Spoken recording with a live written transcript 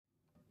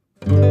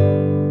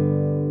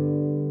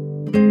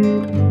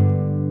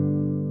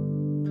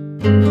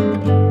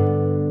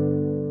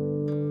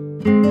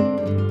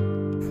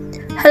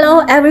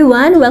Hello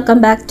everyone, welcome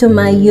back to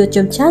my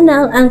YouTube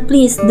channel, and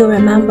please do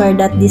remember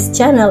that this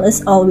channel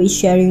is always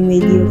sharing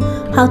with you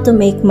how to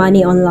make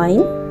money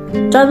online,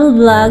 travel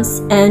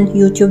vlogs, and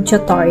YouTube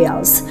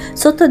tutorials.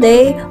 So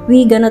today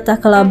we're gonna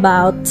tackle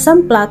about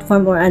some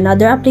platform or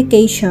another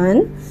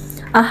application,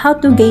 how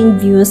to gain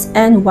views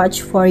and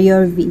watch for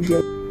your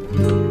video.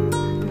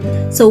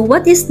 So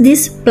what is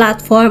this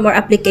platform or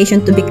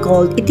application to be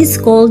called? It is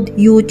called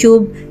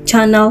YouTube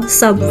Channel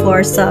Sub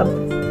for Sub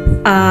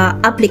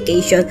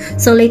application.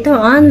 So later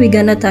on we're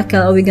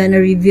gonna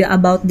review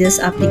about this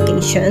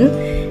application,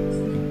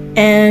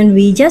 and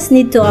we just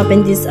need to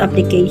open this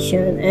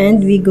application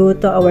and we go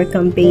to our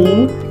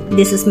campaign.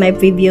 This is my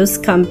previous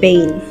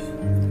campaign.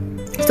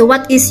 So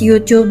what is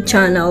YouTube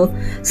Channel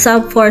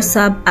Sub for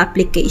Sub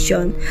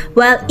application?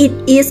 Well, it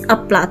is a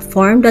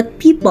platform that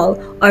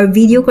people or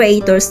video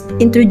creators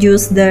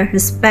introduce their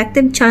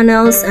respective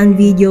channels and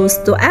videos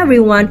to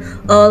everyone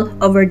all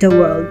over the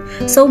world.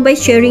 So by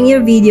sharing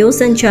your videos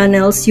and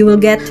channels, you will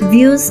get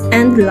views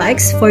and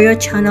likes for your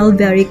channel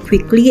very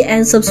quickly,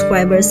 and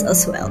subscribers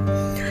as well.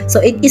 So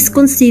it is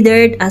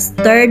considered as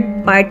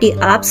third-party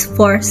apps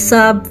for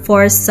sub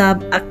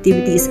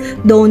activities.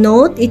 Though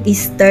note, it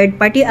is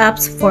third-party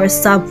apps for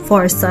sub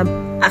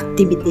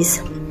activities.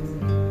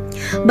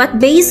 But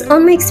based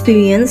on my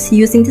experience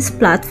using this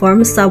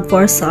platform, sub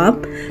for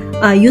sub,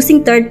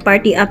 using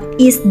third-party app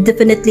is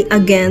definitely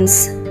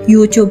against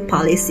YouTube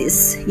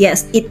policies.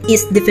 Yes, it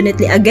is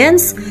definitely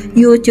against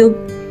YouTube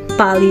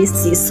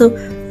policies. So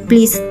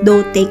please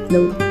do take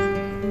note.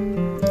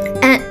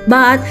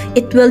 But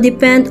it will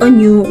depend on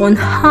you on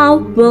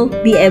how we'll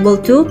be able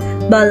to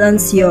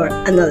balance your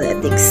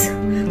analytics.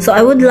 So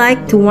I would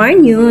like to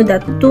warn you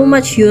that too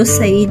much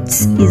usage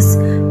is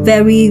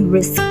very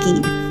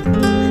risky.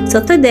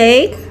 So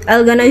today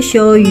I'm gonna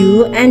show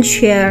you and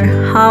share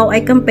how I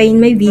campaign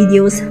my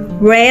videos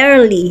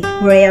rarely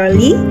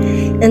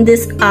in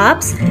these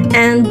apps,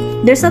 and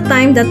there's a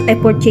time that I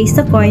purchase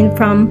a coin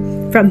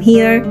from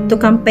here to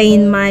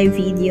campaign my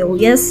video.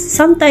 Yes,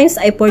 sometimes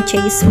I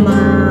purchase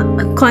my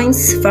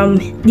coins from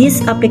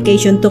this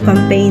application to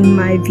campaign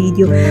my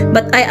video,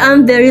 but I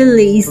am very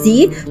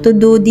lazy to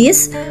do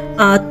this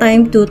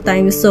time to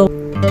time. So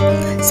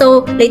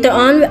later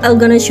on I'm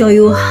gonna show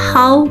you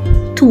how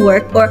to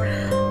work or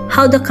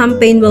how the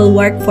campaign will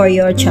work for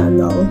your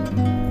channel.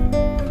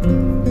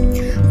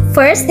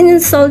 First, in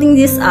installing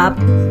this app,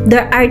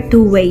 there are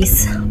two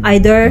ways.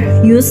 Either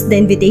use the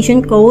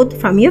invitation code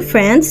from your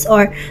friends,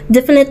 or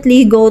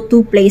definitely go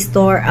to Play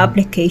Store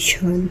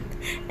application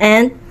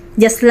and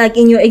just log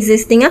in your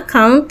existing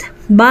account,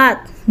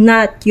 but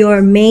not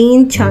your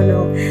main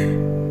channel.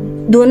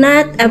 Do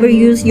not ever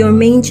use your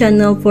main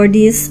channel for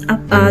this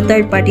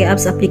third-party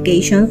apps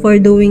application for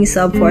doing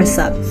sub for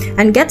sub,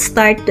 and get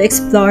started to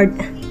explore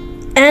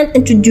and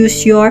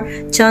introduce your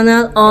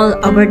channel all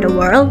over the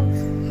world.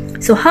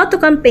 So how to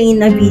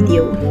campaign a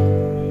video?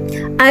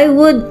 I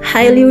would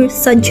highly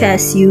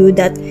suggest you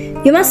that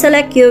you must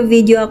select your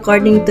video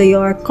according to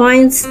your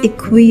coins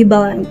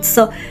equivalent,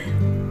 so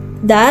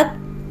that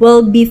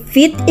will be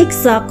fit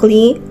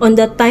exactly on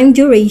the time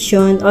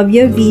duration of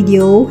your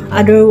video,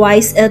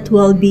 otherwise it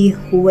will be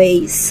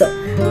waste. So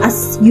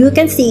as you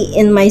can see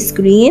in my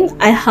screen,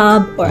 I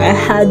had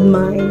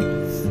my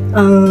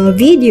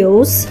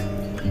videos.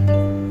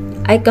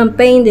 I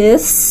campaign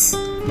this,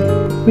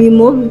 we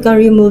can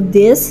remove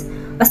this.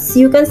 As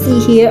you can see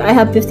here, I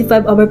have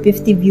 55 over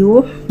 50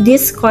 view.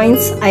 These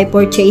coins I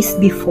purchased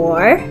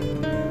before,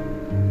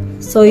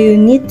 so you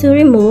need to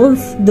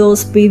remove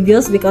those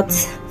previous,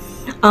 because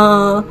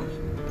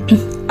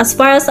as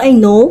far as I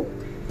know,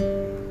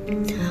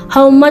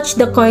 how much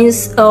the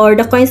coins or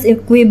the coins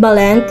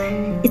equivalent,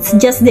 it's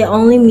just the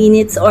only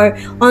minutes or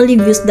only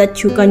views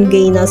that you can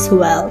gain as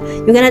well.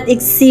 You cannot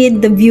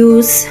exceed the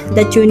views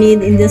that you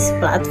need in this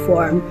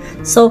platform.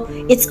 So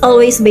it's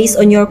always based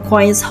on your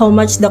coins, how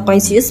much the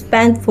coins you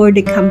spend for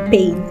the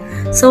campaign.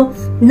 So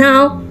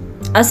now,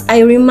 as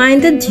I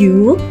reminded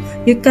you,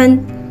 you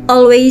can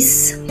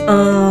always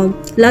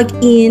log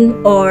in,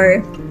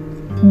 or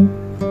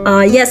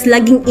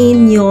logging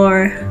in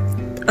your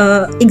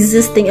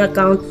existing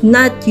account,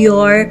 not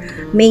your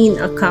main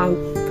account.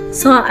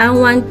 So I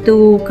want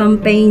to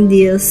campaign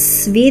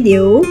this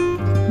video,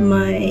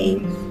 my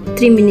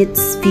 3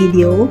 minutes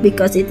video,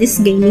 because it is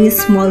gaining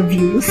small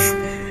views,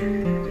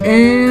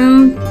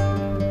 and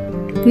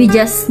we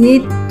just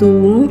need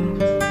to,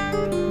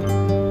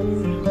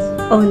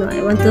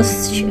 I want to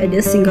share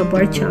the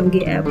Singapore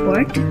Changi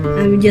Airport,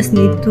 and we just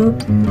need to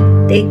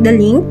take the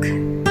link.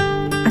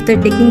 After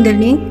taking the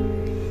link,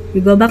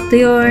 you go back to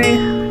your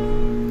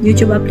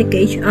YouTube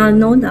application,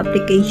 the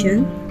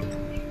application.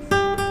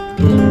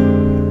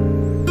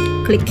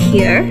 Click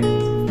here,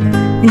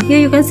 and here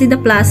you can see the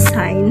plus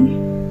sign,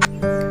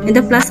 and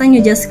the plus sign,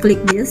 you just click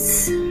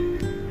this.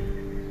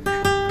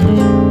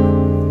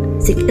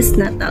 It's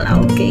not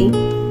allowed. Okay,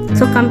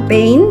 so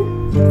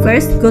campaign,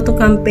 first go to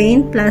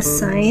campaign, plus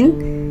sign,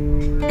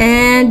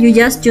 and you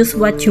just choose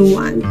what you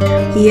want.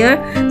 Here,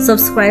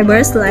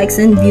 subscribers, likes,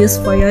 and views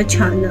for your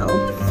channel.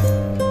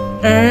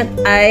 And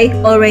I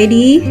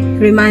already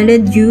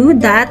reminded you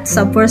that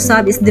sub for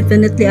sub is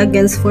definitely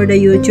against for the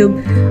YouTube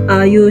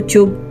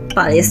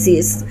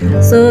policies.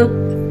 So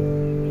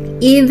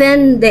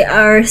even they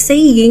are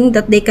saying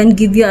that they can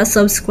give you a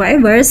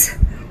subscribers,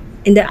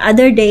 in the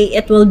other day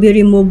it will be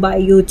removed by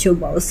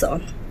YouTube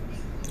also.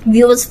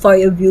 Views for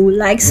your view,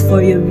 likes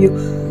for your view.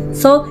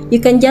 So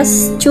you can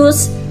just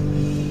choose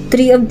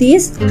 3 of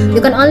these. You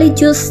can only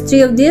choose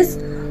 3 of these.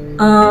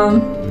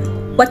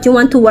 What you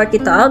want to work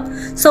it out.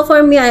 So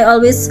for me, I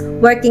always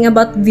working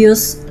about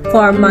views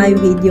for my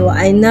video.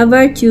 I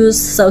never choose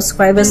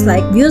subscribers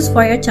like views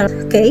for your channel.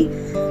 Okay,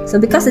 so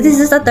because this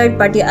is a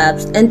third-party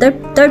apps, and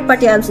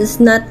third-party apps is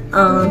not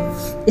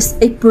is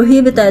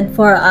prohibited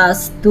for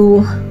us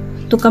to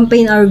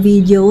campaign our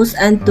videos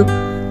and to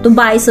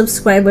buy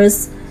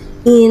subscribers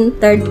in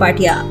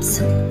third-party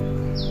apps.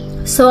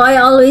 So I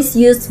always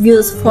use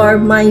views for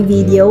my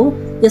video.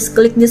 Just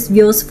click this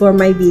views for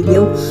my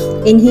video.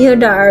 In here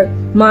there are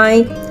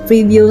my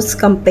previous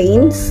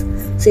campaigns.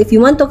 So if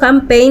you want to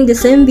campaign the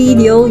same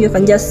video, you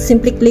can just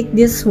simply click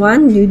this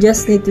one. You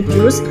just need to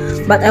choose.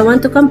 But I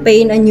want to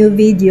campaign a new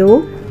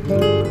video,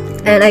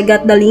 and I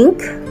got the link.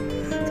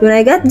 So when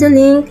I got the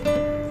link,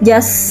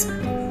 just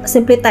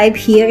simply type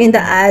here in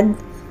the ad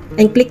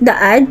and click the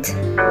ad.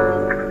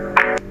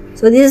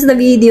 So this is the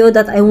video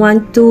that I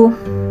want to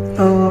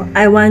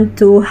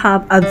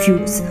have a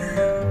views.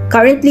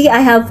 Currently,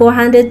 I have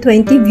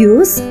 420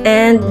 views,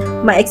 and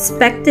my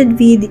expected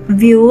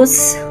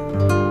views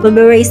will be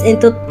raised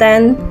into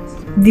 10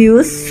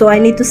 views. So I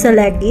need to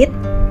select it.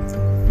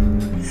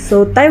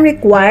 So time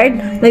required,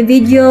 my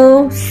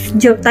video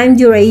time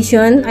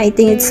duration, I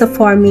think it's a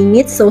 4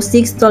 minutes. So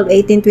 6, 12,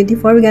 18,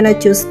 24. We're gonna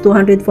choose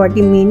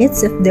 240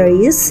 minutes if there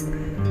is.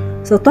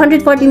 So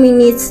 240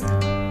 minutes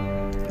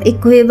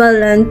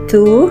equivalent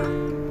to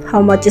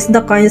how much is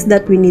the coins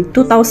that we need?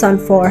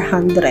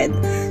 2,400.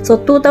 So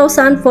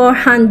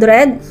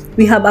 2,400,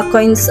 we have a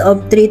coins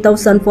of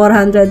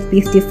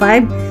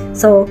 3,455.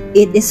 So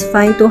it is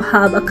fine to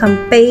have a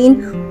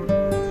campaign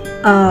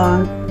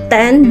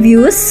 10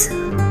 views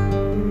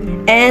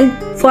and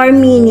 4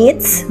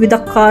 minutes with a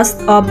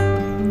cost of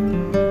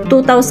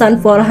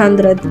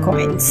 2,400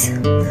 coins.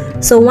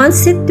 So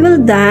once it will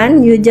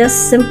done, you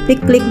just simply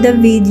click the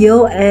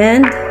video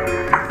and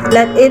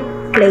let it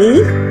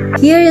play.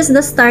 Here is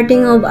the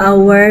starting of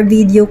our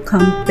video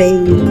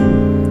campaign.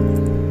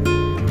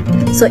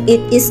 So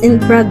it is in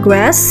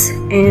progress,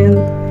 and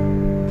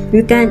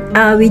we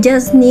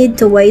just need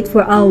to wait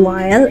for a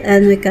while,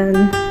 and we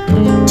can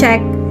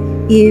check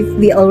if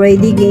we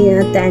already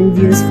gain 10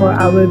 views for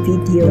our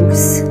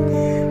videos.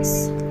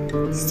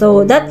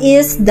 So that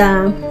is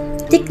the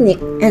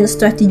technique and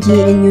strategy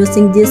in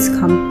using this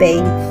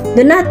campaign.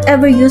 Do not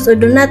ever use or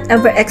do not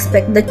ever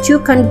expect that you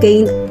can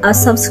gain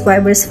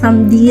subscribers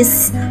from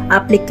this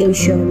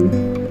application.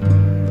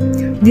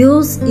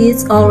 Views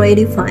is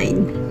already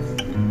fine.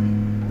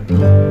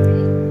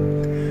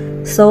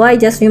 So I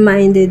just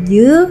reminded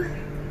you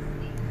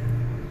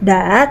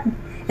that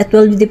it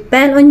will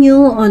depend on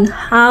you on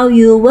how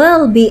you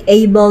will be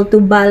able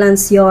to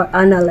balance your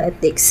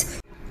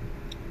analytics.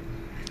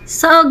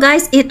 So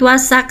guys, it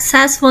was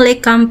successfully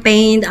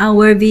campaigned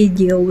our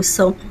video.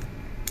 So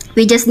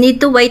we just need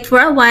to wait for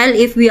a while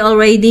if we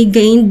already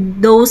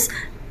gained those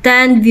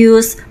 10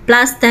 views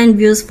plus 10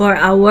 views for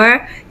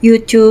our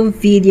YouTube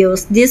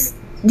videos. These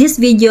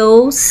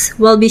videos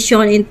will be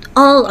shown in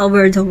all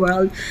over the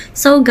world.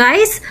 So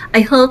guys,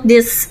 I hope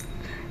these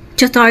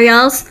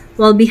tutorials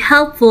will be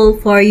helpful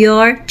for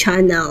your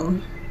channel.